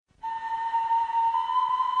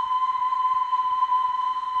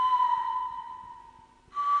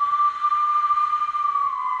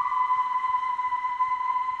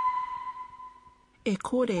E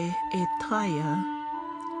kore e taia,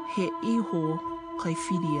 he iho kai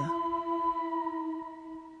whiria.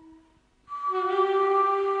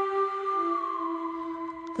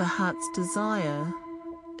 The heart's desire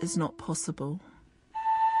is not possible.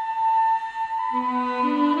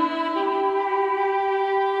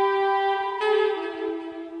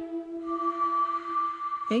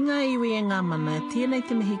 E ngā iwi e ngā mana, tēnei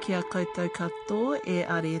te mihi ki a koutou katoa e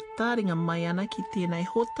are tāringa mai ana ki tēnei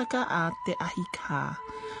hōtaka a te Ahi Kaa.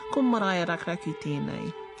 Ko Maraea Rakuraku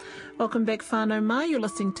tēnei. Welcome back whānau mai, you're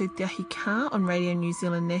listening to Te Ahi Kaa on Radio New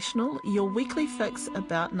Zealand National, your weekly fix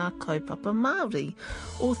about ngā kaupapa Māori,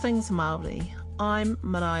 all things Māori. I'm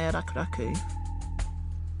Maraea Rakuraku.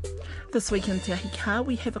 This week in Te Ahi Kaa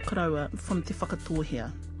we have a karaua from Te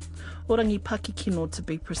Whakatohea. Orangi Pakipaki to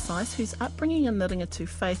be precise, whose upbringing in the Ringatu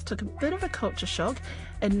faith took a bit of a culture shock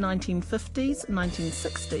in 1950s,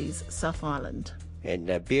 1960s South Island. And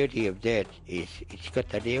the beauty of that is it's got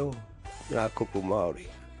the reo, ngā kupu Māori.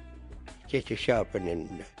 Just to sharpen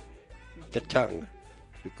in the tongue,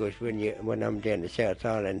 because when I'm down the South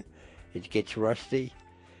Island, it gets rusty.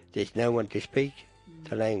 There's no one to speak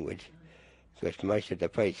the language, because most of the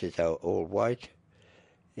faces are all white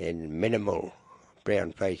and minimal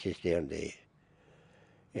brown faces down there.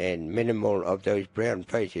 And minimal of those brown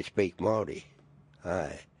faces speak Māori.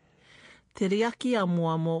 Aye. Te Riaki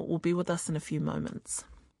Amoamo will be with us in a few moments.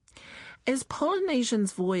 As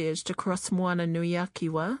Polynesians voyaged across Moana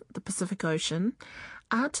Nuiakiwa, the Pacific Ocean,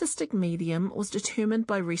 artistic medium was determined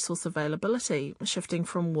by resource availability, shifting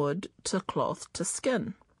from wood to cloth to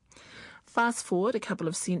skin. Fast forward a couple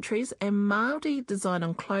of centuries, and Māori design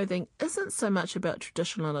on clothing isn't so much about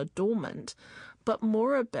traditional adornment, but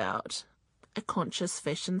more about a conscious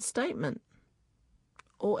fashion statement.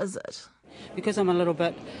 Or is it? Because I'm a little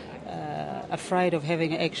bit afraid of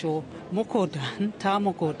having an actual moko done, tā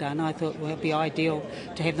moko done, I thought it would be ideal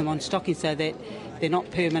to have them on stockings so that they're not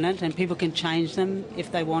permanent and people can change them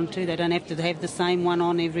if they want to. They don't have to have the same one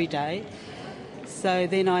on every day. So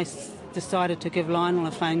then I decided to give Lyonel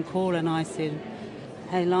a phone call and I said,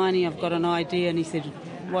 "Hey Leilani, I've got an idea." And he said,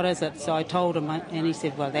 "What is it?" So I told him and he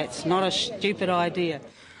said, "Well, that's not a stupid idea."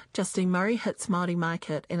 Justine Murray hits Māori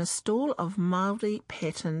Market in a stall of Māori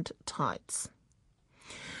patterned tights.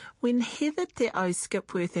 When Heather Te Au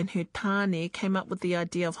Skipworth and her tāne came up with the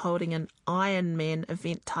idea of holding an Iron Man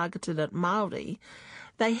event targeted at Māori,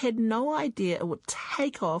 they had no idea it would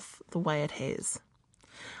take off the way it has.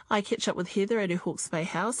 I catch up with Heather at her Hawke's Bay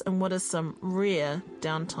house in what is some rare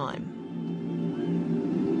downtime.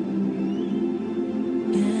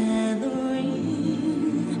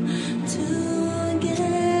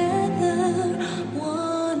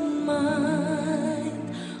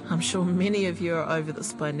 I'm sure many of you are over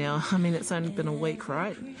this by now. I mean, it's only been a week,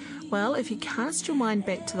 right? Well, if you cast your mind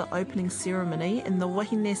back to the opening ceremony and the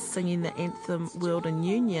wahine singing the anthem World in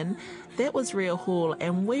Union, that was Rhea Hall,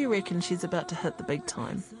 and we reckon she's about to hit the big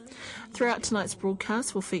time. Throughout tonight's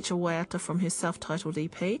broadcast, we'll feature waiata from her self-titled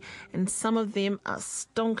EP, and some of them are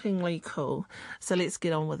stonkingly cool. So let's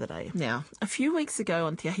get on with it, eh? Now, a few weeks ago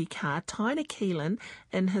on Te Ahi Kaa, Taina Keelan,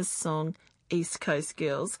 in his song East Coast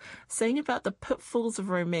Girls, sang about the pitfalls of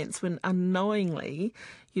romance when unknowingly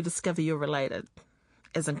you discover you're related,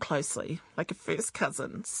 as in closely, like a first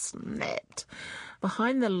cousin, snapped.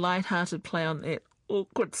 Behind the light-hearted play on that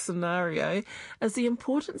awkward scenario is the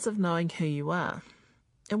importance of knowing who you are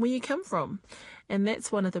and where you come from. And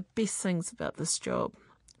that's one of the best things about this job,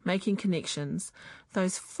 making connections,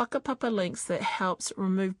 those whakapapa links that helps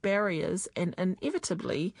remove barriers and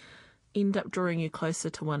inevitably end up drawing you closer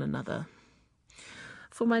to one another.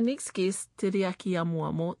 For my next guest, Te Riaki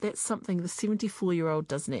Amoamo, that's something the 74-year-old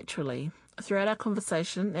does naturally. Throughout our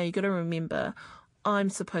conversation, now you've got to remember, I'm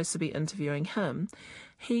supposed to be interviewing him.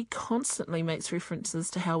 He constantly makes references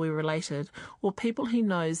to how we're related or people he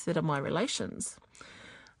knows that are my relations.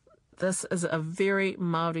 This is a very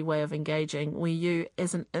Māori way of engaging, where you,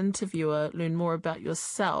 as an interviewer, learn more about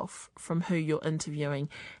yourself from who you're interviewing,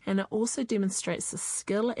 and it also demonstrates the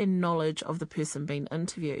skill and knowledge of the person being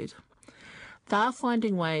interviewed. They're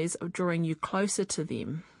finding ways of drawing you closer to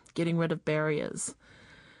them, getting rid of barriers.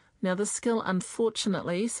 Now, this skill,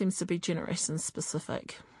 unfortunately, seems to be generation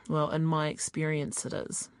specific. Well, in my experience, it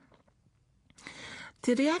is.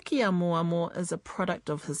 Te Riaki Amoamo is a product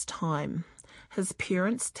of his time. His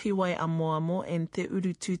parents, Te Amoamo and Te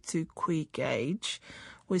Urututu Kui Gage,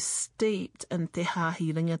 were steeped in Te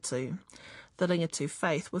Hāhi Ringatu, the Ringatu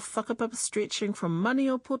faith, with whakapapa stretching from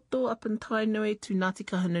Maniopoto up in Tainui to Ngāti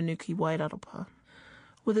Kahunanuki Wairarapa.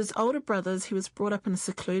 With his older brothers, he was brought up in a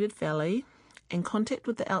secluded valley, and contact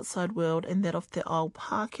with the outside world and that of Te Ao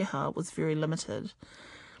Pākehā was very limited.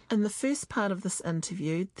 In the first part of this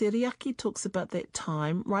interview, Te Riaki talks about that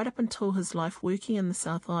time right up until his life working in the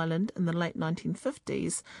South Island in the late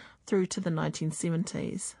 1950s through to the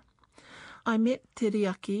 1970s. I met Te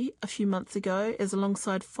Riaki a few months ago as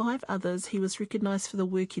alongside 5 others he was recognised for the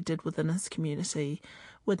work he did within his community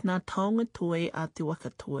with Ngā Taonga Toi a Te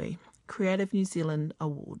Whakatohea Creative New Zealand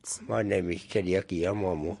Awards. My name is Riaki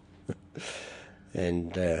Amoamo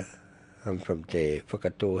and I'm from Te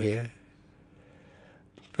Whakatohea.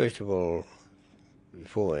 First of all,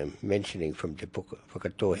 before I'm mentioning from Te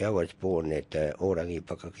Whakatohea, I was born at Orangi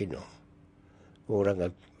Pakakino.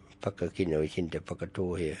 Oranga Pakakino is in the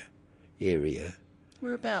Whakatohea area.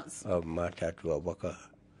 Whereabouts? Of Mātātua Waka,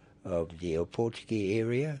 of the Opotiki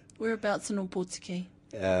area. Whereabouts in Opotiki?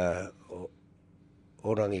 Orangi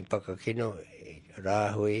Pakakino,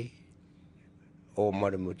 Rāhui, O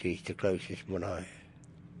Maramuti is the closest marae.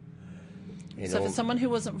 So for someone who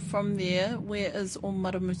wasn't from there, where is O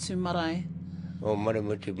Maramutu Marae? O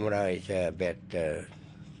Maramutu Marae is about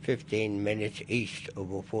 15 minutes east of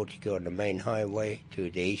Opotiki on the main highway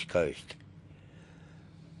to the east coast.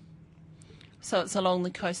 So it's along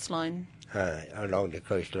the coastline? Along the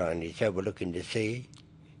coastline. It's overlooking the sea.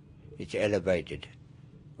 It's elevated,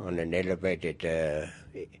 on an elevated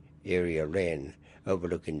area land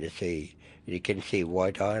overlooking the sea. You can see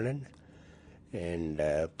White Island and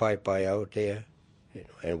Pai out there,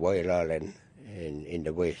 and Whale Island in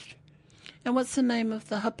the west. And what's the name of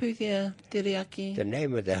the hapu there, Te Riaki? The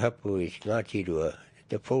name of the hapu is Ngātirua.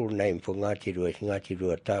 The full name for Ngātirua is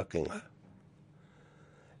Ngātirua Tākinga.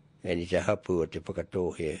 And it's a hapu of the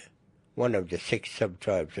Whakatohea, one of the 6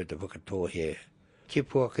 sub-tribes of the Whakatohea.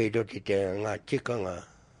 Tipuaki roti te ngā tikanga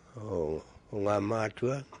o ngā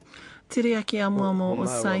mātua. Te Riaki Amoamo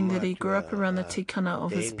was saying that he grew up around the tikana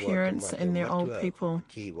of his parents and their old people.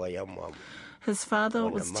 His father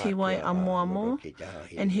was Te Amoamo,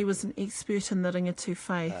 and he was an expert in the Ringatu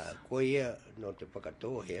faith.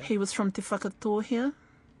 He was from Te Whakatohea.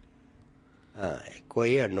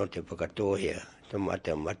 Koia no te Whakatohea, te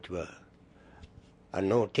mata matua.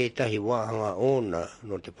 Anō tētahi wāhanga ona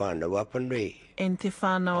no te whānau apanui. And te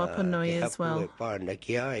whānau apanui as well. Te hapu e pāna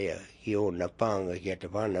ki aia, ki ona pānga ki a te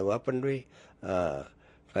whānau apanui.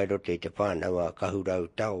 Kai rote te whānau a kahurau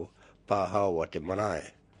tau, pāhau a te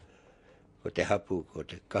marae. Ko te hapu, ko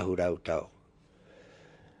te kahurau tau.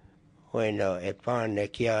 Hoena e pāna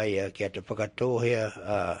ki aia ki a te Whakatohea,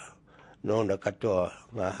 nōna katoa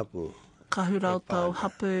ngā hapu. Kahurau tau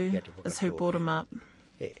hapu is who brought him up.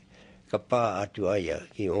 Ka pā atu aia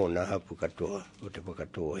ki ona hapu katoa o te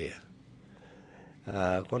Whakatohea.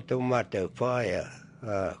 Ko te mātou whāia,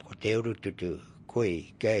 ko te urututu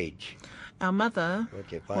Kui Gage. Our mother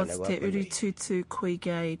was Te Urututu Kui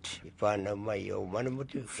Gage.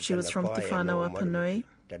 She was from Te Whānau Apanui.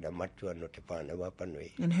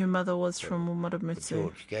 And her mother was from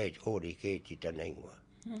Maramutu.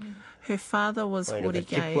 Her father was Hori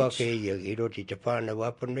Gage.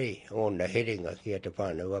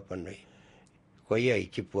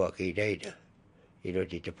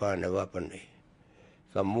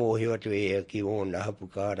 Ka mōhi atu e ki ona hapu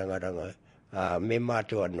kārangaranga, me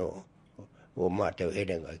mātua no o mātou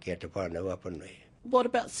herenga ki a te whānau apanui. What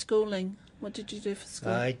about schooling? What did you do for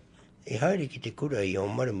school? I haere ki te kura I o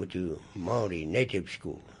Maramutu Maori native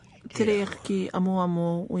school. Te Riaki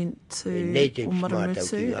Amoamo went to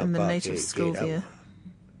Maramutu and the native school there.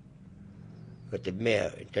 But the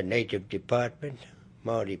native department,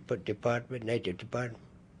 Maori department, native department,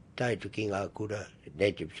 taitu ki ngā kura,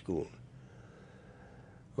 native school.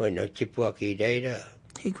 He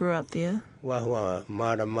grew up there. Wahua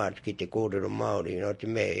maramat ki te kōrero Māori no te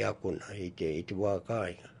mea I akuna I te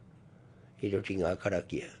wākāinga. I roti ngā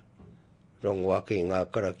karakia. Rongo ake ngā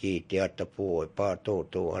karaki I te atapō e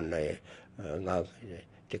pātōtō ana ngā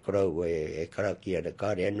te korau e karakia na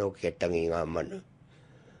kāre anō ki a tangi ngā manu.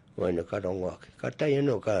 Oina ka rongo ake. Ka tai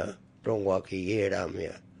anō ka rongo ake I e rā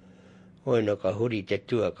mea. Oina ka huri te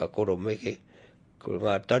tua ka koro meke. Ko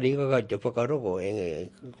ngā tarika kai te whakaroko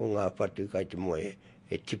ko ngā whatu kai te moe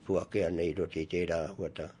e tipu ake ana I roti te rā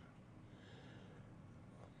wata.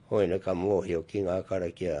 Hoina ka mōhi o ki ngā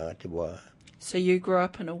karakia a te wā. So you grew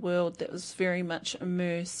up in a world that was very much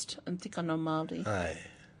immersed in tikana Māori. Ai.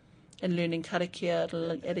 And learning karakia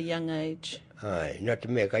at a young age. Ai, nā te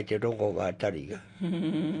mea kai te rongo ngā tarika.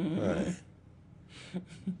 Ai.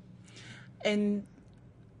 And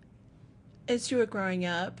as you were growing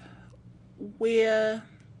up,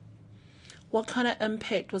 what kind of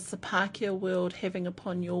impact was the Pākehā world having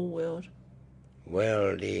upon your world?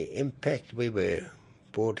 Well, the impact, we were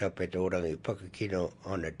brought up at Orangi Pakakino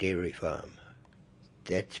on a dairy farm.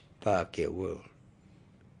 That's Pākehā world.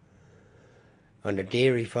 On a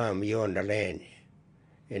dairy farm, you're on the land.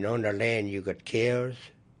 And on the land, you got cows,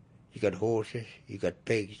 you got horses, you got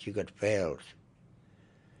pigs, you got fowls.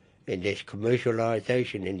 And there's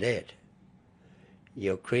commercialisation in that.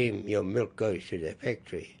 Your cream, your milk goes to the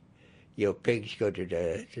factory. Your pigs go to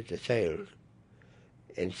the sales.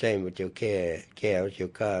 And same with your cows, your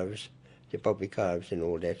calves, the puppy calves and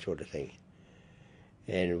all that sort of thing.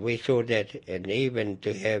 And we saw that, and even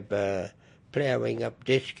to have ploughing up,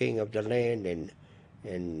 disking of the land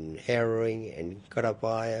and harrowing and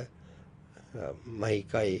karapaya, mahi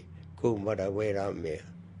kai kumara wera mea,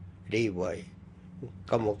 riwai,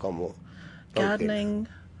 kamo. Gardening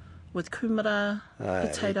with kumara,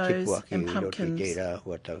 potatoes and pumpkins.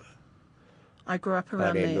 I grew up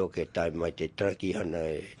around there. Look at time my te traki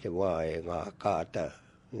hana te wai ngā kāta,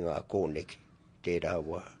 ngā kōneki, te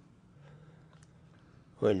rāwa.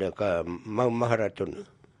 When ka maumahara tonu.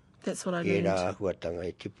 That's what I learned. Huatanga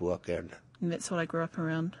e tipu ake ana. And that's what I grew up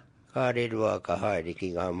around. Ka rerua ka haere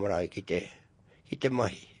ki ngā marae ki te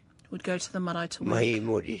mahi. Would go to the marae to work. Mahi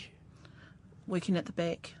mori. Working at the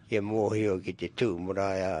back. He mōhio ki te tū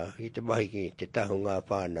marae ki te mahi ki te tahu ngā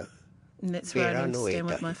whānau. And that's where I learned to stand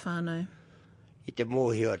with my whānau. I te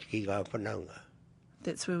mōhio atu ki ngā whananga.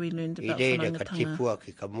 That's where we learned about whanangatanga. I reira ka whanangatanga. tipu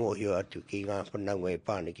ake ka mōhio atu ki ngā whananga e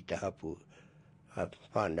pāne ki te hapu.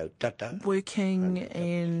 Whānau tata. Working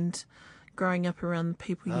and growing up around the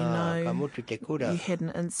people you know, ka motu te kura. you had an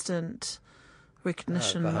instant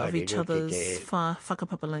recognition of each other's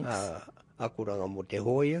whakapapa links. Akuranga mo te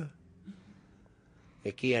hoia.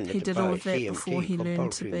 He did all of that before he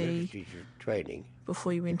learned to be, training.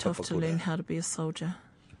 Before he went off to learn how to be a soldier.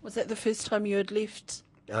 Was that the first time you had left?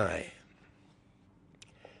 Aye.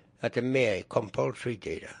 Ata mea compulsory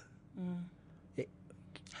tera.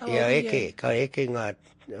 How old were you? Ka eke ngā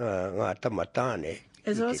tamatane.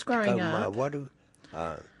 As I was growing up,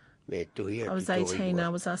 me tuhi I was 18, I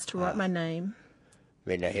was asked to write my name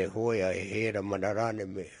Mena he hoia he hera manarane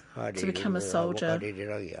me. to become a soldier,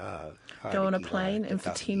 go on a plane and for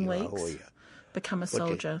 10 weeks become a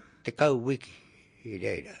soldier. Te kau wiki I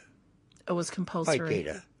reira. It was Pai compulsory.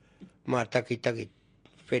 tera. Mā taki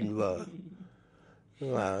whenua.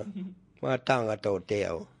 Mā tanga tō te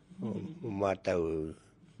au. Mā tau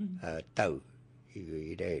tau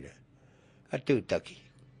I reira. A tūtaki.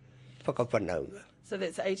 Whakawhanaunga. So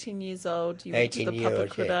that's 18 years old, you went to the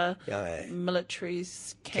Papakura military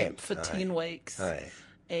camp for 10 weeks.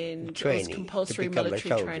 And it was compulsory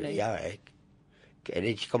military training. Yeah, and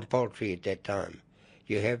it's compulsory at that time.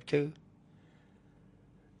 You have to.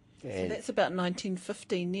 And so that's about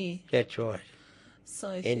 1915 there. That's right.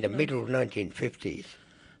 So In the middle of 1950s.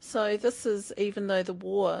 So this is, even though the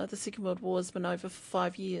war, the Second World War, has been over for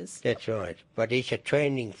 5 years. That's right. But it's a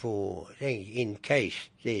training for, in case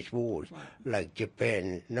there's wars, like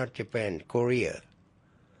Japan, not Japan, Korea.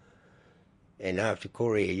 And after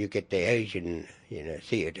Korea, you get the Asian,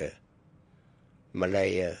 theatre,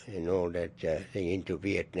 Malaya and all that thing into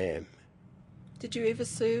Vietnam. Did you ever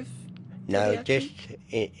serve? No, Riaki? just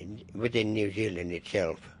within New Zealand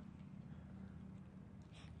itself.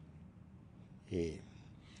 Yeah.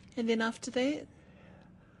 And then after that?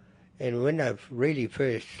 And when I really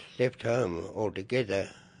first left home altogether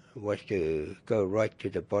was to go right to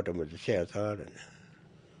the bottom of the South Island.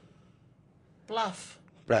 Bluff,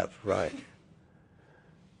 right.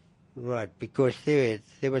 Right, because there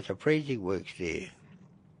was a freezing works there.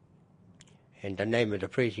 And the name of the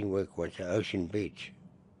freezing work was Ocean Beach.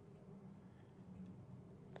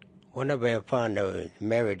 One of our whānau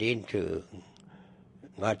married into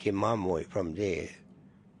Ngāti Mamoi from there.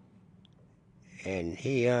 And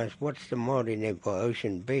he asked, what's the Māori name for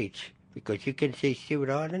Ocean Beach? Because you can see Stewart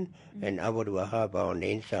Island and Awarua Harbour on the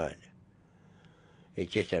inside.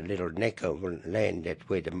 It's just a little neck of land that's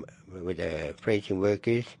where the freezing work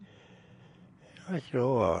is. I said,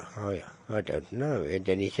 I don't know. And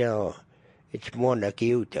then he said, it's Mona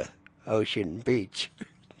Kiuta, Ocean Beach.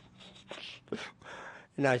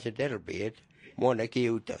 And I said, that'll be it, Mona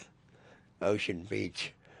Kiuta, Ocean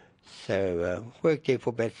Beach. So worked there for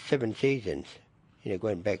about 7 seasons.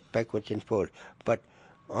 Going backwards and forwards. But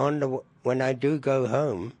when I do go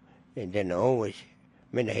home, and then always,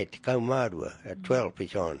 when I had to go Marua at 12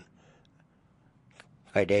 is on.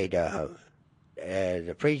 The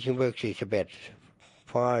freezing works is about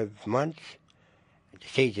 5 months, the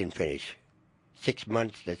season finish. 6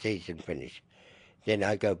 months, the season finish. Then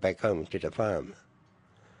I go back home to the farm.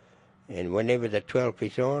 And whenever the 12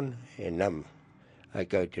 is on, and I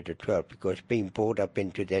go to the 12 because being brought up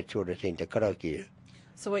into that sort of thing, the karakia.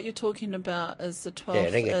 So what you're talking about is the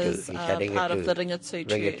 12th is part of the Ringatu Church.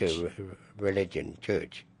 Ringatu religion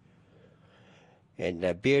church. And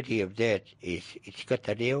the beauty of that is it's got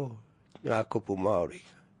the reo, ngā kupu Māori.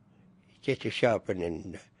 Just to sharpen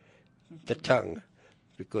in the tongue,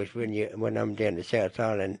 because when I'm down the South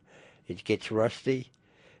Island, it gets rusty.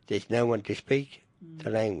 There's no one to speak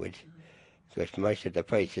the language, because most of the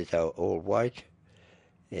faces are all white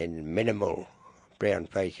and minimal brown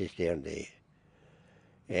faces down there.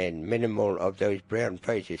 And minimal of those brown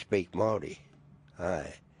faces speak Māori.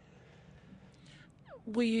 Aye.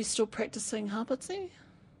 Were you still practising hapati?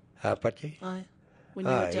 Hapati? Aye. When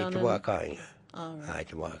you were down te in... wākainga. Oh, right. Aye,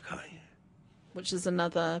 te wākainga. Which is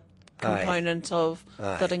another component of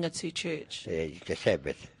Aye. the Ringatu Church. Yeah, the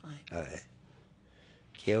Sabbath. Aye. Aye.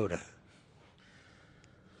 Kia ora.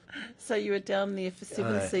 So you were down there for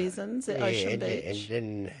 7 seasons at Ocean Beach. And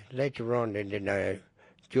then later on, and then I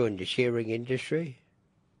joined the shearing industry.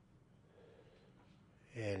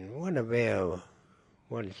 And one of our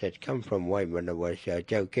ones that come from Waimana was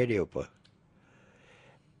Joe Keriopa.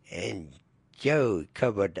 And Joe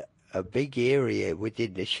covered a big area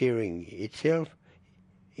within the shearing itself.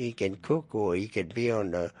 He can cook, or he can be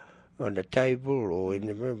on the table, or in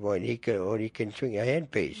the room, or he can swing a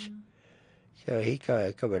handpiece. So he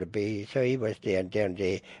covered a big. So he was down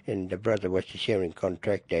there, and the brother was the shearing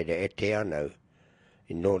contractor at Te Anau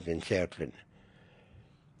in northern Southland.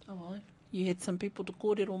 Oh, well. You had some people to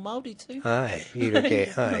kōrero Māori too. Aye, he was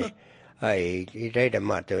there. Aye, he read a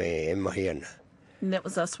mata e mahiana. And that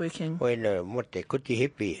was us working. Well, mo te kuti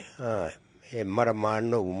hipi, e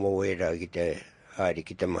maramano mo e ra ki te haere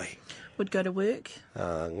ki te mai. Would go to work.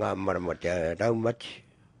 Ngā marama te raumati.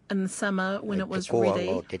 In the summer when it was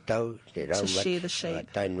ready to shear the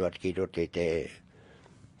sheep. Tainua ki ro te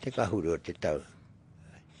kahuru o te tau.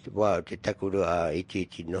 Wā te takuru a iti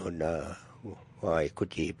no na wai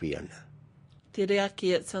kuti hipi ana. Te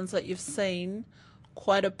Riaki, it sounds like you've seen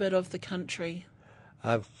quite a bit of the country.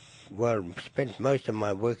 I've spent most of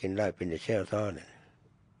my working life in the South Island.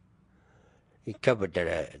 He covered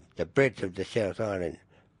the breadth of the South Island,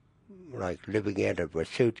 like living out of a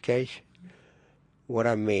suitcase. What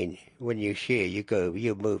I mean, when you shear,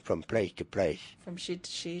 you move from place to place. From shed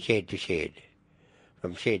to shed. Shed to shed.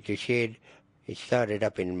 From shed to shed. It started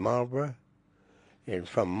up in Marlborough, and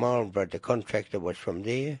from Marlborough the contractor was from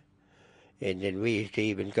there. And then we used to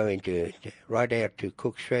even go right out to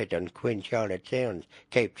Cook Strait on Queen Charlotte Sound,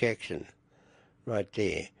 Cape Jackson, right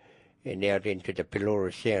there. And out into the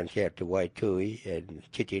Pelorus Sounds, out to Waitui and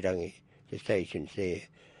Titirangi, the stations there.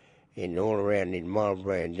 And all around in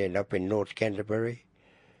Marlborough, and then up in North Canterbury,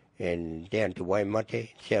 and down to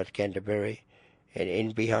Waimate, South Canterbury, and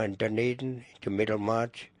in behind Dunedin, to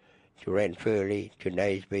Middlemarch, to Ranfurly, to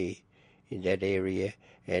Naseby, in that area,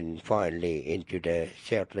 and finally into the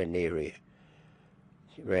Southland area,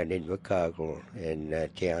 around in Whakatohea and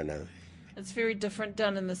Te Anau. It's very different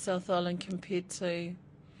down in the South Island compared to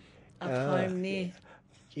up home there.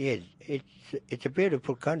 Yeah, it's a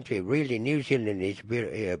beautiful country. Really, New Zealand is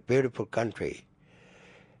a beautiful country.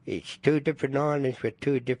 It's 2 different islands with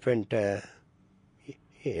 2 different, the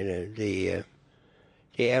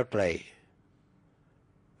outlay.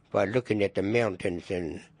 By looking at the mountains,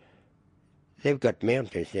 and they've got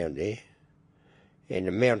mountains down there. And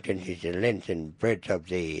the mountains is the length and breadth of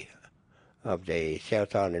the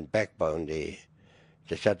South Island backbone, the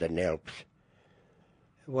Southern Alps.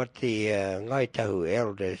 What the Ngaitahu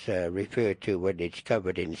elders refer to when it's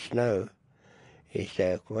covered in snow is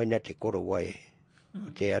koina te korowai,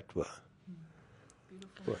 te atua.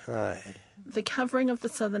 The covering of the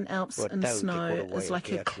Southern Alps in snow is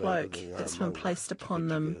like a cloak that's been placed upon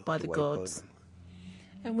them by the gods.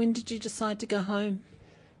 And when did you decide to go home?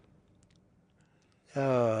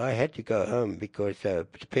 I had to go home because the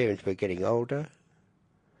parents were getting older,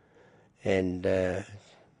 and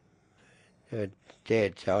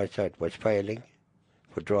Dad's eyesight was failing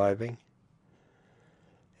for driving,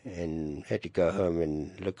 and had to go home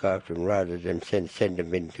and look after him rather than send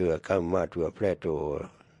him into a kaumatu, a flat, or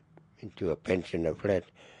into a pension, a flat.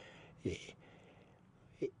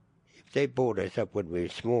 If they brought us up when we were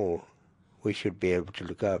small, we should be able to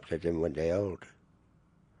look after them when they're old.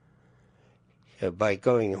 So by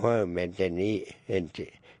going home and then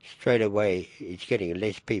straight away, it's getting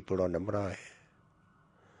less people on the marae,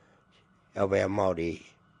 of our Māori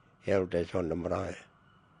elders on the marae.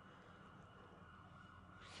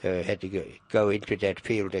 So I had to go into that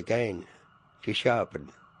field again to sharpen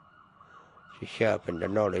the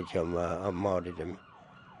knowledge of Māoridom,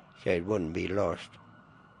 so it wouldn't be lost.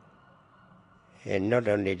 And not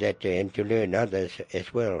only that, and to learn others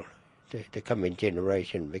as well, the coming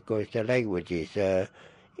generation, because the language is,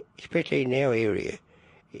 especially in our area,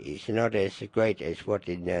 is not as great as what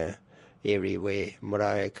in the area where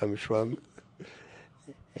Maraea comes from.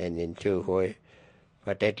 and in Tuhoi.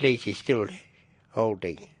 But at least he's still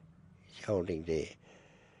holding. He's holding there.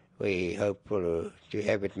 We hope to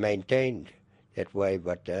have it maintained that way,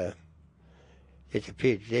 but there's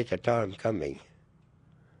a time coming.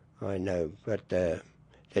 I know, but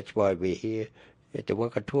that's why we're here at the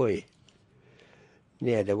Whakatohea.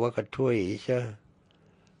 Yeah, the Whakatohea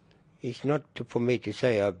it's not for me to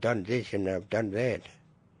say I've done this and I've done that.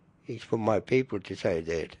 It's for my people to say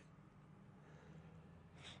that.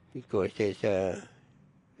 Because there's the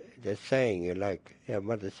saying, like our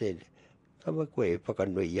mother said, "Kawa koe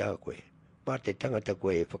whakanui ia koe, mā te tangata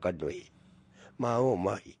koe whakanui, mā o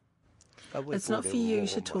mahi." It's not for you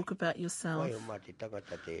to talk about yourself,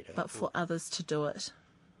 but for others to do it.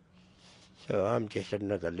 So I'm just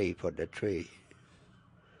another leaf on the tree.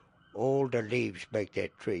 All the leaves make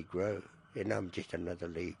that tree grow, and I'm just another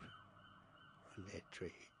leaf on that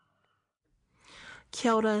tree.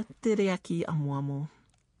 Kia ora, te Riaki Amoamo,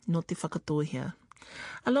 no te Whakatohea.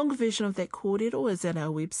 A longer version of that kōrero is at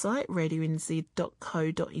our website,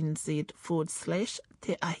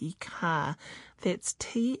 radionz.co.nz/te Ahi Kaa. That's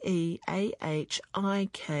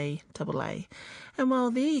TEAHIKAA. And while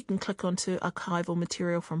there, you can click onto archival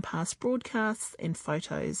material from past broadcasts and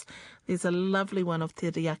photos. There's a lovely one of Te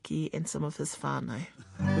Riaki and some of his whānau.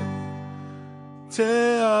 Te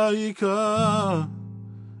Ahi Kaa,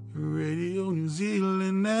 Radio New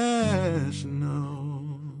Zealand National.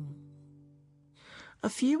 A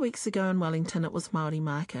few weeks ago in Wellington it was Māori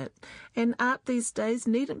Market, and art these days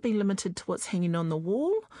needn't be limited to what's hanging on the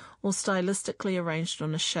wall or stylistically arranged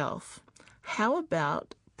on a shelf. How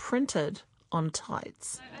about printed on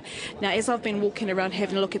tights? Now, as I've been walking around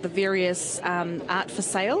having a look at the various art for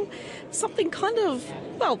sale, something kind of,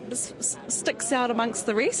 sticks out amongst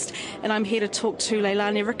the rest. And I'm here to talk to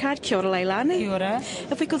Leilani Rickard. Kia ora, Leilani. Kia ora.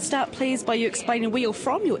 If we could start, please, by you explaining where you're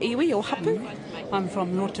from, your iwi or hapu. I'm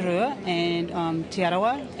from Rotorua and I'm Te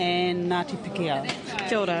Arawa and Ngāti Pikia.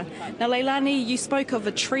 Kia ora. Now, Leilani, you spoke of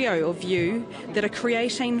a trio of you that are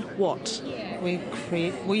creating what?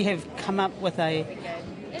 We have come up with a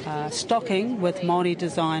stocking with Māori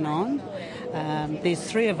design on. There's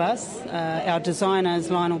three of us. Our designer is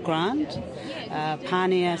Lyonel Grant.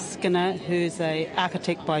 Pahnia Skinner, who's an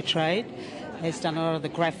architect by trade, has done a lot of the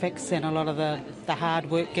graphics and a lot of the hard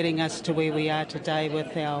work getting us to where we are today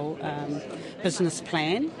with our business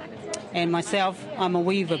plan. And myself, I'm a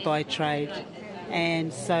weaver by trade.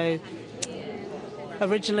 And so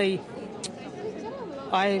originally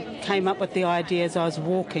I came up with the idea as I was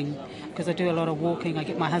walking, because I do a lot of walking. I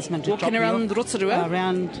get my husband to walking drop me off. Rotorua?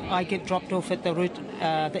 I get dropped off at the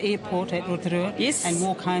airport at Rotorua. Yes. And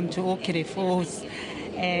walk home to Okere Falls.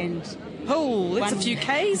 And that's a few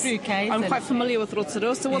Ks. I'm quite familiar with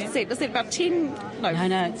Rotorua. So what's that? Is that about 10? No,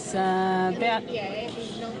 it's about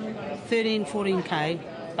 13, 14K.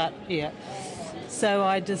 But yeah. So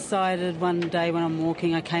I decided one day when I'm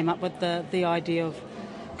walking, I came up with the idea of,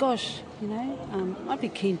 gosh, I'd be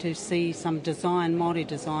keen to see some design, Māori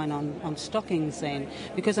design on stockings, and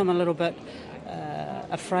because I'm a little bit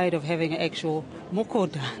afraid of having an actual moko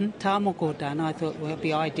done, tā moko done, I thought it would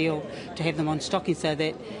be ideal to have them on stockings so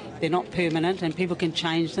that they're not permanent and people can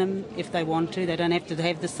change them if they want to. They don't have to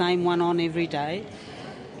have the same one on every day.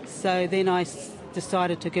 So then I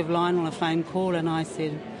decided to give Lionel a phone call and I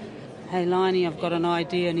said, "Hey, Liney, I've got an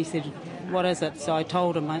idea." And he said, "What is it?" So I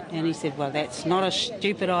told him, and he said, "Well, that's not a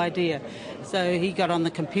stupid idea." So he got on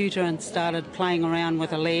the computer and started playing around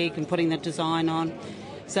with a leg and putting the design on.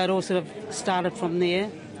 So it all sort of started from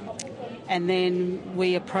there. And then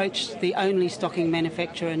we approached the only stocking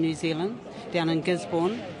manufacturer in New Zealand, down in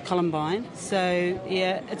Gisborne, Columbine. So,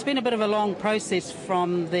 yeah, it's been a bit of a long process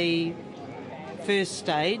from the first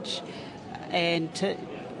stage, and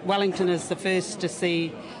Wellington is the first to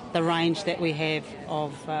see the range that we have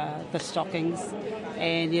of the stockings,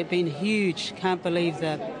 and it's been huge. Can't believe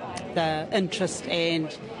the interest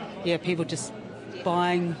and people just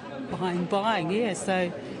buying. Yeah,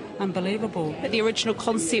 so unbelievable. But the original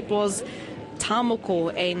concept was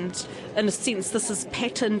tāmoko, and in a sense this is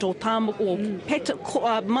patterned or tāmoko,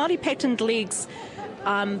 Māori patterned legs,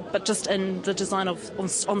 but just in the design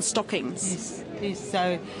on stockings. Yes.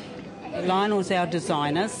 So Lionel's our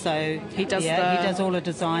designer, so he does all the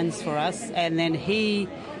designs for us, and then he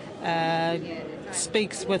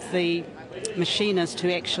speaks with the machinist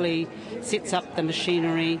who actually sets up the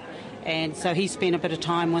machinery, and so he spent a bit of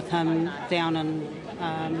time with him down in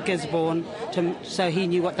Gisborne, so he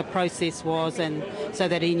knew what the process was, and so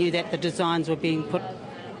that he knew that the designs were being put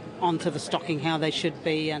onto the stocking how they should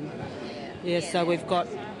be. And so we've got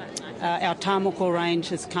our tāmoko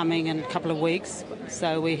range is coming in a couple of weeks.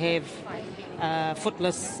 So we have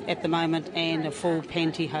footless at the moment, and a full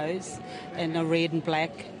pantyhose, and a red and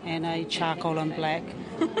black, and a charcoal and black,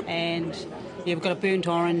 and yeah, we've got a burnt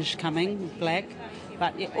orange coming, black.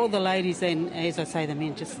 But yeah, all the ladies then, as I say, the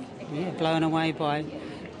men just blown away by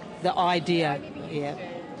the idea. Yeah.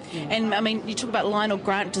 And I mean, you talk about Lyonel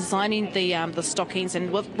Grant designing the stockings,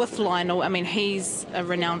 and with Lyonel, I mean, he's a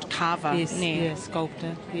renowned carver. Yes,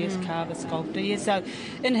 sculptor. Yes, carver, sculptor. Yes, so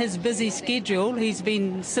in his busy schedule, he's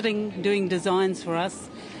been sitting doing designs for us,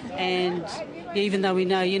 and even though we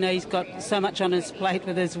know, he's got so much on his plate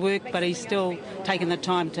with his work, but he's still taken the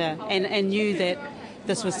time to, and knew that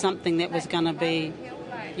this was something that was going to be,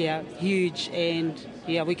 huge, and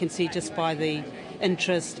we can see just by the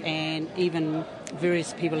interest and even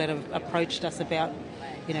various people that have approached us about,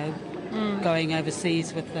 going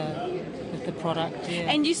overseas with the product.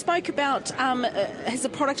 Yeah. And you spoke about, has the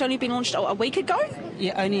product only been launched a week ago?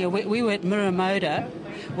 Yeah, only a week. We were at Maraea,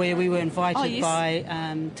 where we were invited by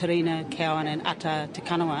Terina Cowan and Ata Te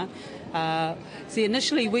Kanawa. See,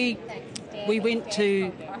 initially we went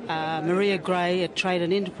to Maria Gray at Trade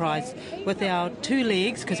and Enterprise with our 2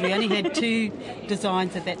 legs, because we only had 2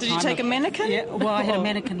 designs at that time. Did you take a mannequin? Yeah, well, I had a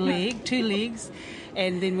mannequin leg, 2 legs,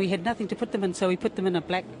 and then we had nothing to put them in, so we put them in a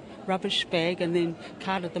black rubbish bag and then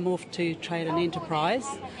carted them off to Trade and Enterprise.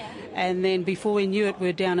 And then before we knew it, we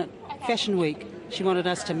were down at Fashion Week. She wanted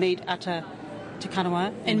us to meet Ata Te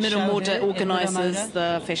Kanawa. And Miramoda organises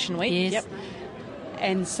the Fashion Week. Yes. Yep.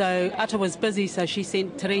 And so Ata was busy, so she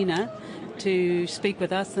sent Terina to speak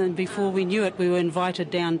with us, and before we knew it, we were invited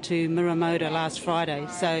down to Miramoda last Friday.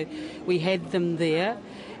 So we had them there,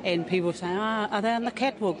 and people were saying, are they on the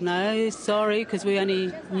catwalk? No, sorry, because we're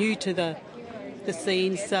only new to the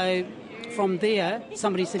scene. So from there,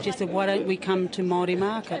 somebody suggested, why don't we come to Māori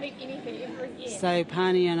Market? So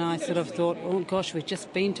Pahnia and I sort of thought, oh gosh, we've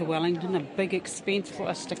just been to Wellington, a big expense for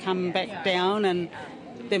us to come back down, and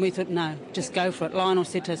then we thought, no, just go for it. Lyonel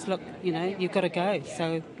said to us, look, you've got to go.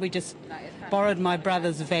 So we just borrowed my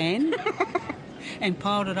brother's van and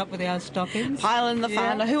piled it up with our stockings. Pile in the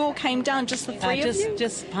whānau. Who all came down? Just the three of you?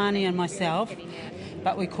 Just Pahnia and myself,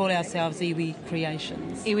 but we call ourselves Iwi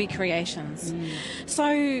Creations. Iwi Creations. So,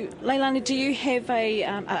 Leilani, do you have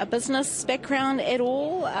a business background at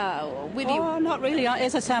all? Not really.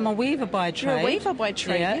 As I say, I'm a weaver by trade. You're a weaver by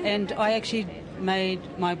trade, yeah. And I actually made,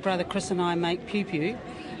 my brother Chris and I make piu-piu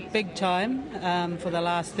big time for the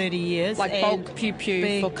last 30 years. Like bulk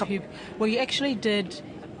piu-piu? Well, actually did,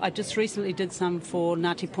 I just recently did some for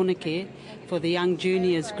Ngāti Punake, for the young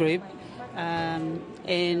juniors group, and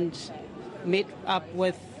met up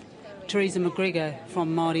with Teresa McGregor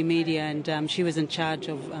from Māori Media, and she was in charge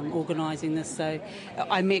of organising this. So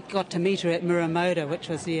I got to meet her at Miramoda, which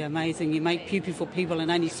was amazing. You make piu-piu for people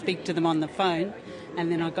and only speak to them on the phone. And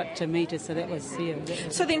then I got to meet her, so that was.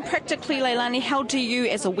 So then practically, Leilani, how do you,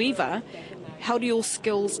 as a weaver, how do your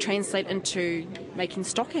skills translate into making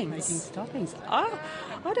stockings?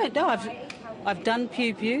 I don't know. I've done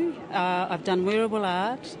piu-piu, I've done wearable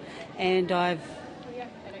art, and I've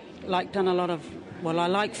done a lot of, I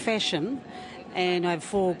like fashion, and I have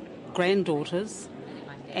 4 granddaughters,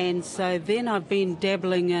 and so then I've been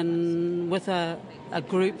dabbling with a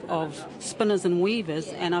group of spinners and weavers,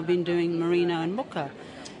 and I've been doing merino and moko,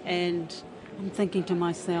 and I'm thinking to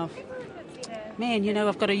myself, man,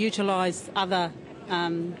 I've got to utilise other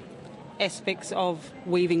aspects of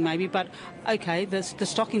weaving maybe, but okay, the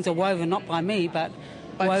stockings are woven not by me, but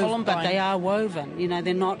they are woven.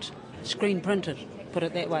 They're not screen printed, put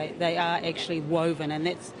it that way. They are actually woven, and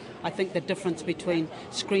that's, I think, the difference between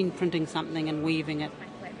screen printing something and weaving it.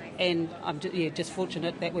 And I'm just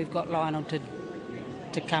fortunate that we've got Lyonel to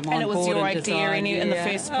come on board. And it was your idea design, in the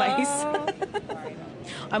first place.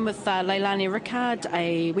 I'm with Leilani Rickard,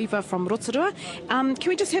 a weaver from Rotorua. Can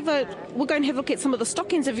we just we'll go and have a look at some of the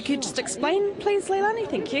stockings. If you could just explain, please, Leilani.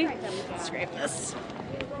 Thank you. Let's grab this.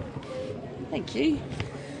 Thank you.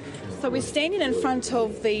 So we're standing in front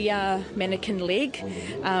of the mannequin leg,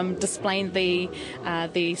 displaying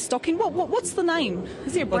the stocking. What's the name?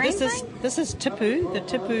 Is there a brand name? This is Tipu, the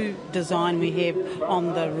Tipu design we have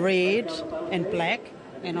on the red and black,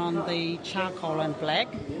 and on the charcoal and black.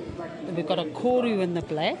 We've got a koru in the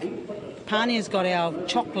black. Pahnia's got our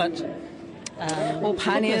chocolate.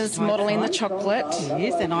 Pahnia's modelling the chocolate.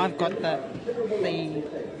 Yes, and I've got the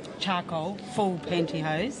charcoal full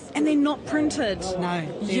pantyhose. And they're not printed? No,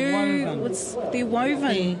 they're woven. They're woven?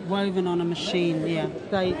 They're woven on a machine, yeah.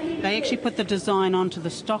 They actually put the design onto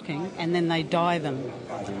the stocking and then they dye them.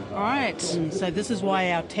 Right. So this is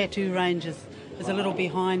why our tattoo range is a little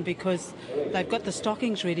behind, because they've got the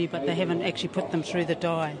stockings ready but they haven't actually put them through the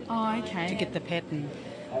dye. Oh, okay. To get the pattern.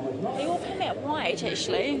 They all come out white,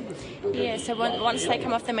 actually. Yeah, so once they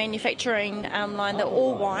come off the manufacturing line, they're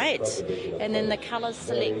all white, and then the colour's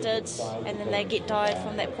selected, and then they get dyed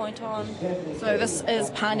from that point on. So this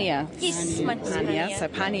is Pahnia. Yes, mine's Pahnia. So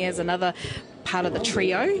Pahnia is another part of the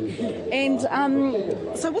trio. And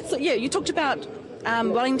so you talked about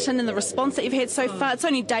Wellington and the response that you've had so far. It's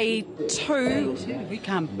only day 2. We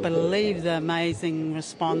can't believe the amazing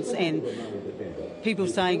response, and people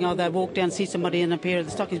saying, they walk down, see somebody in a pair of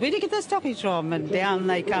the stockings. Where do you get those stockings from? And down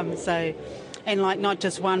they come. So, and like not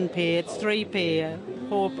just 1 pair, it's 3 pair,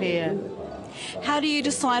 4 pair. How do you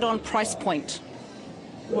decide on price point?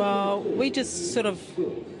 Well, we just sort of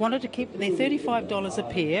wanted to keep, they're $35 a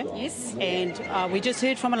pair. Yes. And we just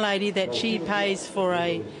heard from a lady that she pays for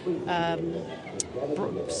a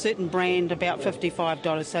certain brand about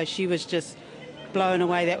 $55. So she was just blown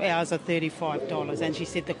away that ours are $35. And she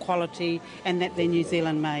said the quality and that they're New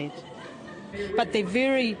Zealand made. But they're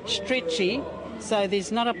very stretchy, so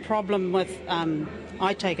there's not a problem with...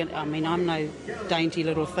 I take it, I mean, I'm no dainty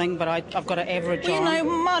little thing, but I've got an average on.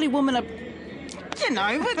 Māori women are...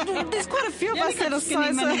 there's quite a few of us that are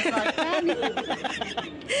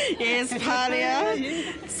Yes,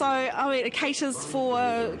 Pahnia. So, I mean, it caters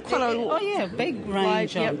for quite a... big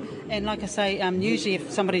range of... And like I say, usually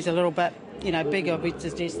if somebody's a little bit, bigger, we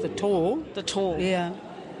suggest the tall. The tall. Yeah.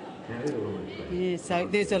 Yeah, so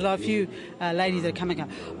there's a few ladies that are coming and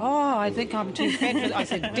go, I think I'm too fat for them. I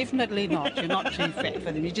said, definitely not. You're not too fat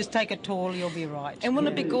for them. You just take a tall, you'll be right. And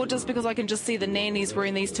wouldn't it be gorgeous, because I can just see the nannies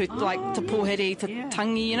wearing these to, to Pōhere, to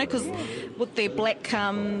Tangi, because with their black,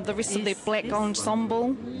 the rest of their black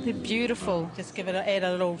ensemble, they're beautiful. Just add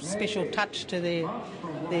a little special touch to their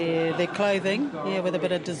clothing, with a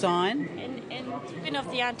bit of design. And even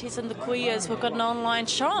of the aunties and the kuias, we've got an online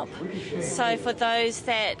shop. So for those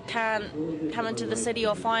that can't come into the city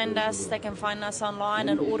or find us, they can find us online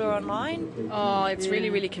and order online. Oh, it's really,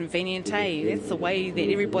 really convenient, eh? That's the way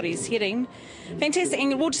that everybody's heading. Fantastic.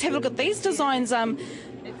 And we'll just have a look at these designs.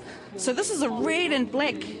 So this is a red and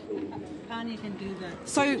black. Pahnia can do the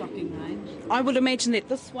stocking range. I would imagine that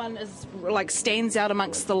this one is stands out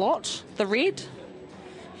amongst the lot, the red.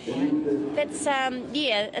 That's,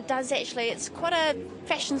 it does actually. It's quite a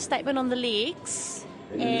fashion statement on the legs,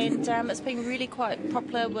 and it's been really quite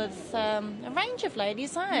popular with a range of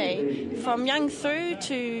ladies, from young through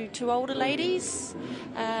to older ladies.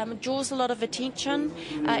 It draws a lot of attention.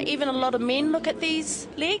 Even a lot of men look at these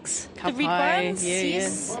legs, the red ones.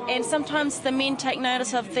 Yes. And sometimes the men take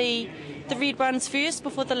notice of the red ones first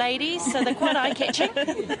before the ladies, so they're quite eye-catching.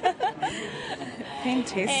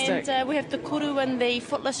 Fantastic. And we have the kuru and the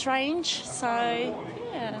footless range, so,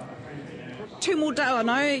 yeah. 2 more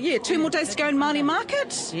days, 2 more days to go in Māori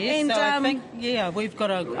market. Yes, and so I think, we've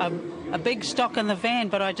got a big stock in the van,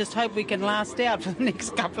 but I just hope we can last out for the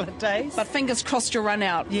next couple of days. But fingers crossed you'll run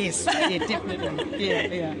out. Yes, definitely.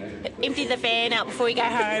 Yeah. Empty the van out before we go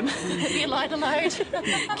home. Be a lighter load.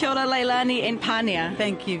 Kia ora, Leilani and Pahnia.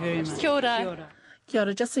 Thank you very much. Kia ora. Kia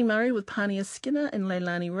ora, Justine Murray with Pahnia Skinner and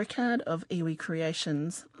Leilani Rickard of Iwi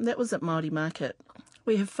Creations. That was at Māori Market.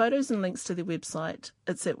 We have photos and links to their website.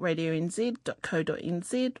 It's at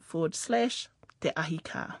radionz.co.nz/Te Ahi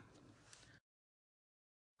Kaa.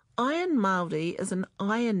 Iron Maori is an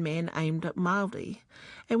Iron Man aimed at Māori,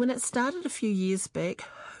 and when it started a few years back,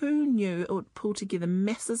 who knew it would pull together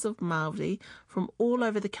masses of Māori from all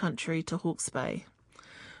over the country to Hawke's Bay?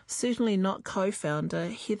 Certainly not co-founder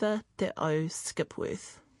Heather Te Au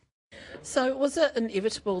Skipworth. So was it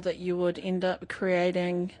inevitable that you would end up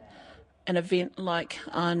creating an event like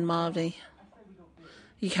Iron Maori?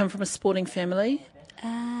 You come from a sporting family?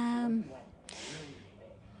 I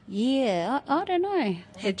don't know.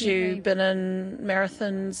 Had you been in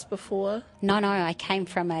marathons before? No, I came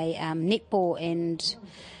from a netball and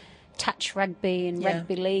touch rugby and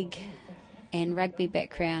rugby league and rugby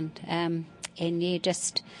background. I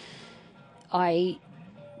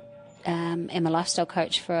am a lifestyle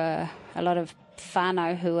coach for a lot of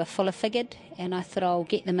whānau who are fuller figured, and I thought I'll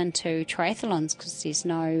get them into triathlons because there's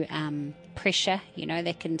no pressure,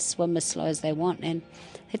 they can swim as slow as they want, and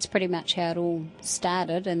that's pretty much how it all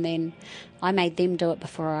started. And then I made them do it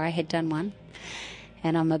before I had done one,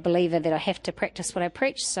 and I'm a believer that I have to practice what I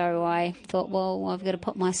preach, so I thought, well, I've got to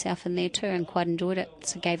put myself in there too, and quite enjoyed it,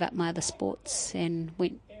 so gave up my other sports and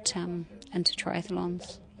went into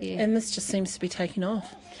triathlons. Yeah. And this just seems to be taking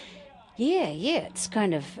off. Yeah, it's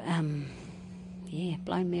kind of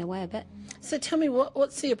blown me away a bit. So tell me,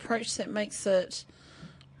 what's the approach that makes it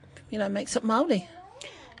Māori?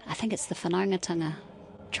 I think it's the whanaungatanga.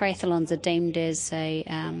 Triathlons are deemed as a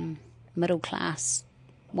middle-class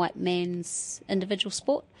white man's individual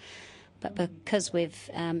sport. But because we've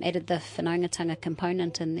added the whanaungatanga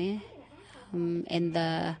component in there, and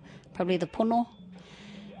probably the pono,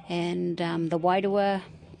 and the wairua,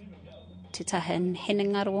 te taha and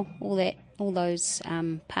henengaro, all those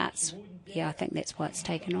parts, yeah, I think that's why it's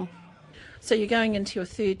taken off. So you're going into your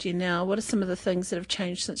third year now. What are some of the things that have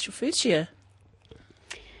changed since your first year?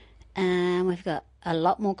 We've got a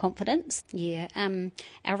lot more confidence. Yeah,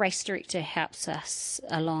 our race director helps us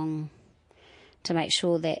along to make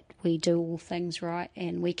sure that we do all things right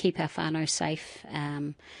and we keep our whānau safe.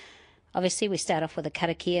 Obviously, we start off with a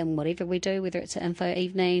karakia and whatever we do, whether it's an info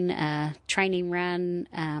evening, training run,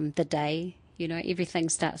 the day, everything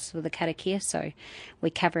starts with a karakia, so we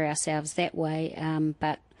cover ourselves that way.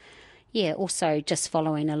 But, yeah, also just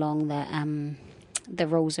following along the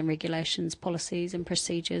rules and regulations, policies and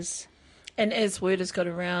procedures. And as word has got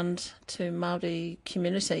around to Māori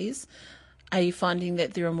communities, are you finding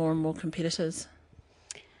that there are more and more competitors?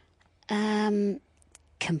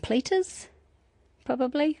 Completers,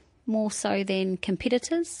 probably, more so than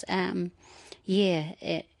competitors. And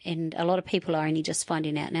a lot of people are only just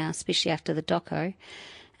finding out now, especially after the doco.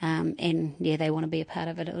 And, they want to be a part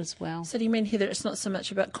of it as well. So do you mean, Heather, it's not so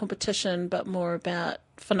much about competition, but more about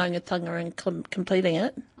whanaungatanga and completing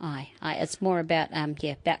it? Aye, it's more about,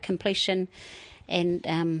 about completion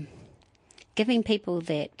and giving people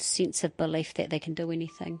that sense of belief that they can do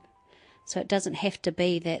anything. So it doesn't have to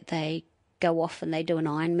be that they go off and they do an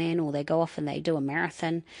Ironman or they go off and they do a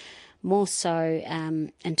marathon. More so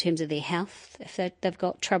in terms of their health, if they've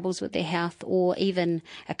got troubles with their health, or even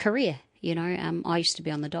a career. I used to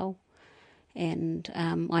be on the dole, and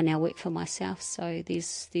I now work for myself. So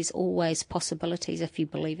there's always possibilities if you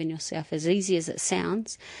believe in yourself. As easy as it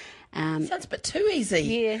sounds. Sounds a bit too easy.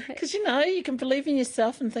 Yeah. Because, you can believe in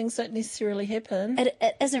yourself and things don't necessarily happen.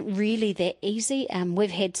 It isn't really that easy.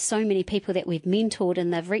 We've had so many people that we've mentored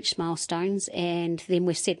and they've reached milestones, and then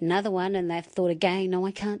we've set another one and they've thought again, no,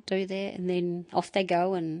 I can't do that. And then off they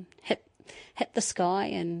go and hit the sky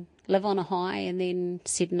and live on a high and then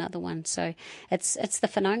set another one. So it's the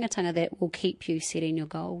whanaungatanga that will keep you setting your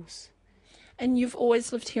goals. And you've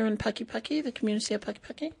always lived here in Pakipaki, the community of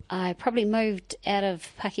Pakipaki? I probably moved out of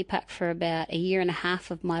Pakipaki for about a year and a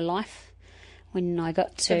half of my life when I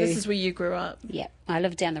got to... So this is where you grew up? Yeah. I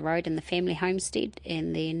lived down the road in the family homestead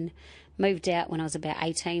and then moved out when I was about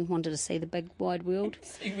 18, wanted to see the big wide world.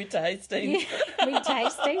 So you went to Hastings? Yeah, went to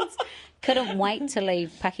Hastings. Couldn't wait to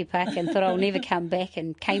leave Pakipaki and thought I'll never come back,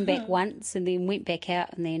 and came back once and then went back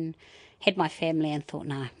out and then... had my family and thought,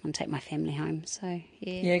 no, I'm going to take my family home. So,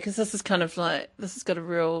 yeah. Yeah, because this is kind of like, this has got a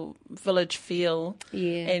real village feel.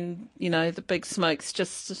 Yeah. And, the big smoke's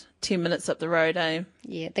just 10 minutes up the road, eh?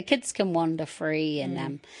 Yeah, the kids can wander free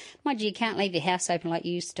and, mind you can't leave your house open like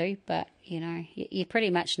you used to, but, you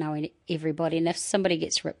pretty much know everybody. And if somebody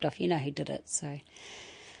gets ripped off, you know who did it, so...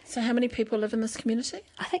 So how many people live in this community?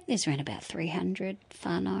 I think there's around about 300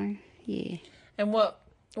 whānau, yeah. And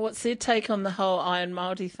what's their take on the whole Iron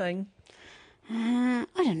Maori thing? I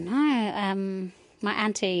don't know. My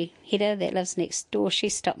auntie Heather that lives next door, she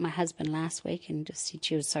stopped my husband last week and just said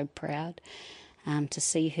she was so proud to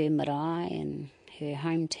see her marae and her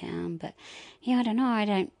hometown. But, yeah, I don't know. I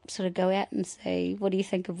don't sort of go out and say, what do you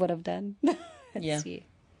think of what I've done? Guess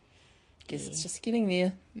it's just getting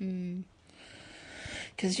there.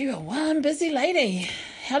 Because you're one busy lady.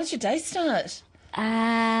 How does your day start?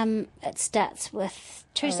 It starts with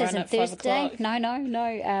Tuesdays and Thursdays.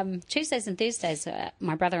 No. Tuesdays and Thursdays,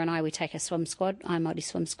 my brother and I, we take a swim squad, Iron Maori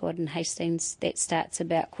swim squad in Hastings. That starts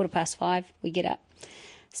about 5:15. We get up.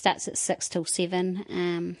 Starts at 6 till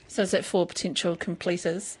 7. So is that for potential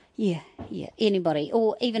completers? Yeah. Anybody,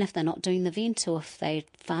 or even if they're not doing the event, or if they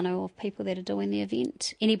whānau of people that are doing the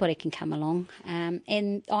event, anybody can come along.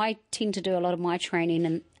 And I tend to do a lot of my training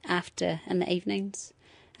in the evenings,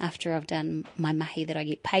 after I've done my mahi that I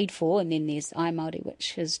get paid for, and then there's Ahi Maori,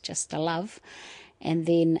 which is just a love. And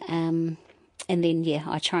then,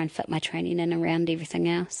 I try and fit my training in around everything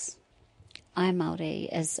else. Ahi Maori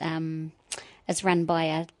is run by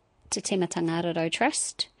a Te Tematanga Raro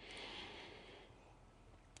Trust.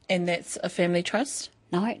 And that's a family trust?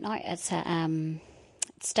 No, it's it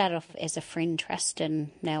started off as a friend trust, and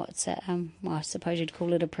now it's I suppose you'd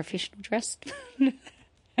call it a professional trust.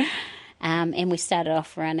 And we started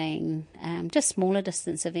off running just smaller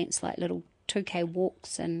distance events like little 2K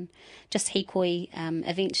walks and just hikoi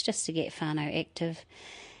events just to get whānau active.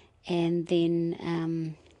 And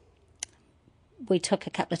then we took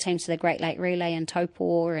a couple of teams to the Great Lake Relay in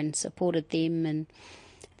Taupō and supported them. And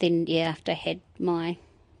then, after I had my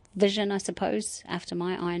vision, I suppose, after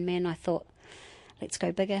my Ironman, I thought, let's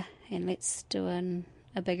go bigger and let's do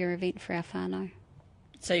a bigger event for our whānau.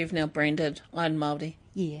 So you've now branded Iron Maori.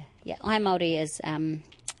 Yeah. Iron Maori is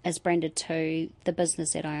branded to the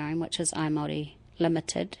business that I own, which is Iron Maori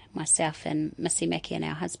Limited, myself and Missy Mackie and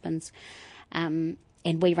our husbands. And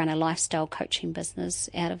we run a lifestyle coaching business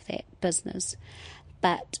out of that business.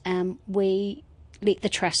 But we let the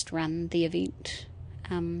trust run the event,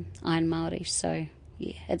 Iron Maori. So,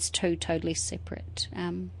 yeah, it's two totally separate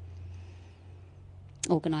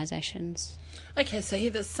organisations. Okay, so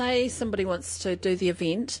Heather, say somebody wants to do the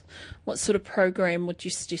event. What sort of program would you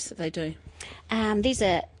suggest that they do? There's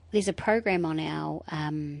a program on our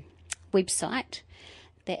website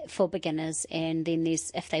that for beginners, and then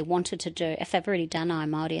if they've already done Iron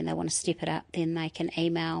Maori and they want to step it up, then they can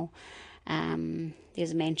email.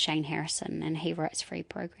 There's a man, Shane Harrison, and he writes free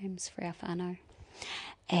programs for our whānau.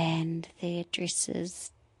 And the address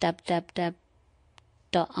is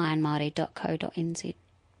www.ironmaori.co.nz.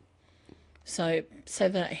 So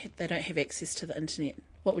they don't have access to the internet.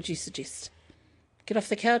 What would you suggest? Get off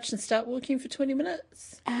the couch and start walking for 20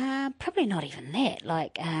 minutes? Probably not even that.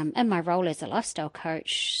 Like, in my role as a lifestyle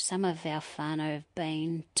coach, some of our whānau have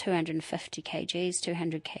been 250 kgs,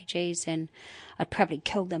 200 kgs, and I'd probably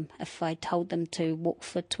kill them if I told them to walk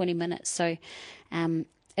for 20 minutes. So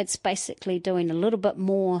it's basically doing a little bit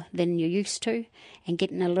more than you're used to and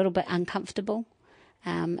getting a little bit uncomfortable.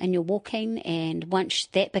 And you're walking, and once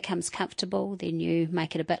that becomes comfortable, then you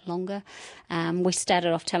make it a bit longer. We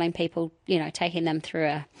started off telling people, taking them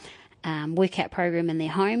through a workout program in their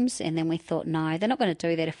homes, and then we thought, no, they're not going to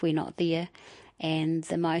do that if we're not there, and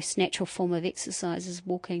the most natural form of exercise is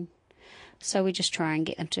walking. So we just try and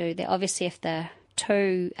get them to do that. Obviously, if they're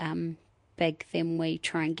too big, then we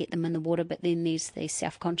try and get them in the water, but then there's the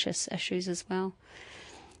self-conscious issues as well.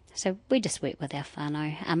 So we just work with our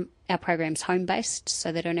whānau. Our program's home-based,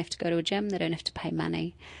 so they don't have to go to a gym, they don't have to pay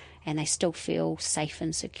money, and they still feel safe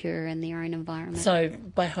and secure in their own environment. So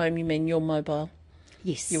by home you mean you're mobile?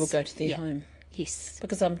 Yes. You will go to their home? Yes.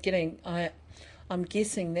 Because I'm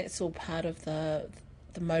guessing that's all part of the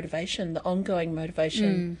motivation, the ongoing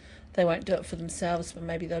motivation. They won't do it for themselves, but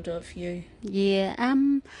maybe they'll do it for you. Yeah.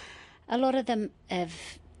 A lot of them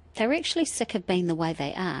they're actually sick of being the way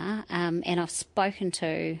they are, and I've spoken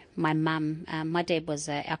to my mum. My dad was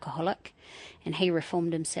an alcoholic, and he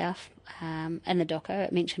reformed himself. In the doco,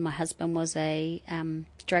 it mentioned my husband was a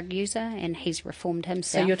drug user, and he's reformed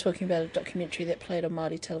himself. So you're talking about a documentary that played on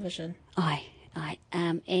Māori television? Aye.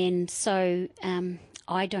 And so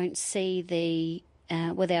I don't see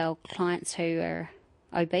with our clients who are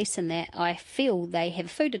obese and that, I feel they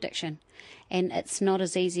have food addiction. And it's not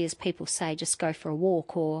as easy as people say, just go for a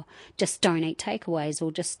walk or just don't eat takeaways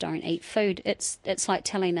or just don't eat food. It's like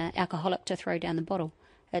telling an alcoholic to throw down the bottle.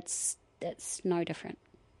 It's no different.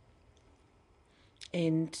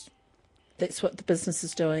 And that's what the business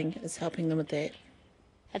is doing, is helping them with that.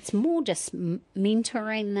 It's more just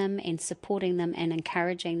mentoring them and supporting them and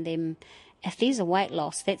encouraging them. If there's a weight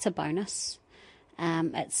loss, that's a bonus.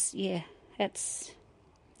 It's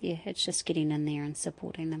just getting in there and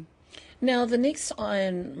supporting them. Now, the next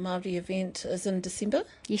Iron Maori event is in December?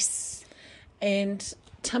 Yes. And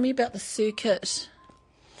tell me about the circuit.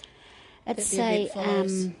 It's a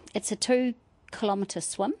 2-kilometre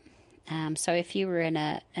swim. So if you were in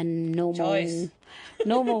a normal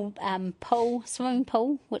swimming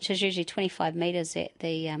pool, which is usually 25 metres at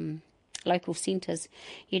the local centres,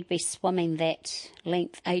 you'd be swimming that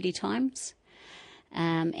length 80 times.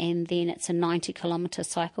 And then it's a 90-kilometre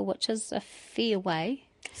cycle, which is a fair way.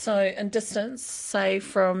 So in distance, say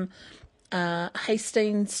from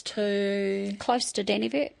Hastings to close to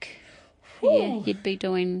Dannevirke. Yeah, you'd be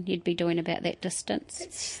doing about that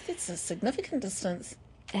distance. That's a significant distance.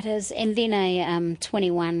 It is, and then a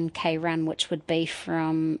 21k run, which would be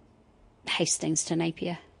from Hastings to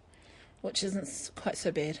Napier, which isn't quite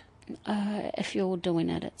so bad. If you're doing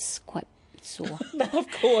it, it's quite sore. Of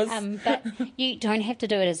course. But you don't have to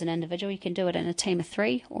do it as an individual. You can do it in a team of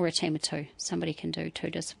 3 or a team of 2. Somebody can do 2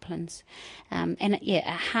 disciplines. A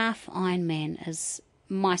half Ironman is,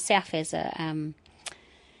 myself as a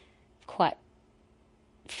quite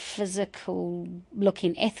physical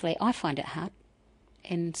looking athlete, I find it hard.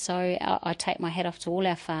 And so I take my hat off to all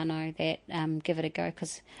our whānau that give it a go,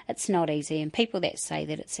 because it's not easy. And people that say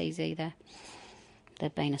that it's easy,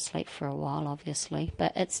 they've been asleep for a while, obviously,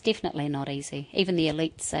 but it's definitely not easy. Even the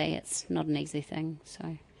elites say it's not an easy thing.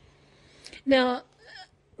 So, now,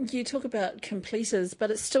 you talk about completers, but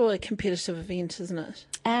it's still a competitive event, isn't it?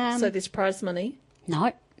 So there's prize money?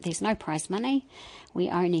 No, there's no prize money. We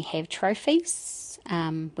only have trophies.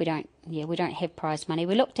 We don't have prize money.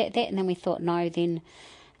 We looked at that and then we thought, no, then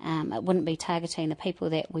it wouldn't be targeting the people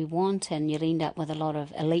that we want, and you'd end up with a lot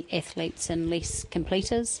of elite athletes and less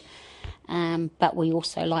completers. But we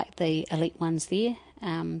also like the elite ones there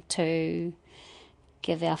to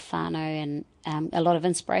give our whānau and a lot of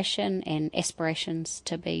inspiration and aspirations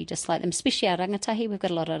to be just like them, especially our rangatahi. We've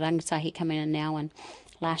got a lot of rangatahi coming in now, and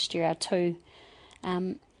last year our 2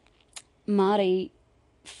 Māori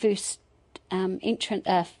first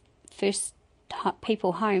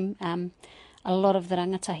people home, a lot of the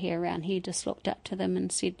rangatahi around here just looked up to them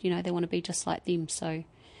and said, they want to be just like them, so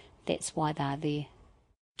that's why they're there.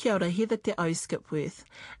 Kia ora, Heather Te Au Skipworth.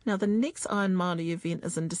 Now, the next Iron Maori event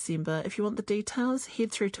is in December. If you want the details,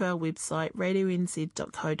 head through to our website,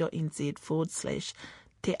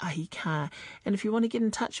 radionz.co.nz/Te Ahi Kaa. And if you want to get in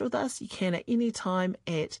touch with us, you can at any time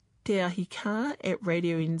at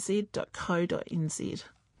teahikaa@radionz.co.nz.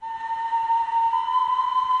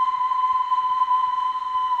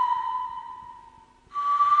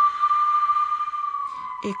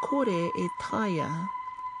 E kore e taia,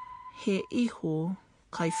 he iho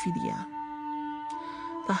kai whiria.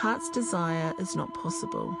 The heart's desire is not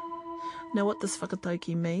possible. Now, what this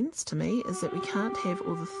whakatauki means to me is that we can't have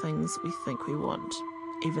all the things we think we want,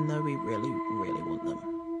 even though we really, really want them.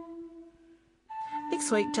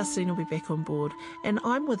 Next week, Justine will be back on board, and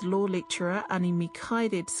I'm with law lecturer Ani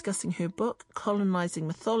Mikaere discussing her book, Colonising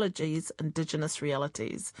Mythologies, Indigenous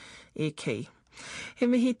Realities, e ki. He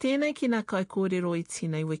mihi tēnei ki nā kai kōrero I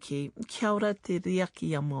tēnei wiki, kia ora te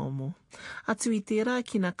Riaki Amoamo. Atu I tērā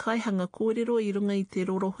ki nā kaihanga kōrero I runga I te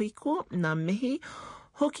rorohiko, nā mihi,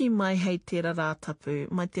 hoki mai hei tērā rātapu,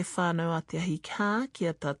 mai te whānau a te Ahi Kaa,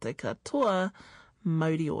 kia tātou katoa,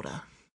 Mauri ora.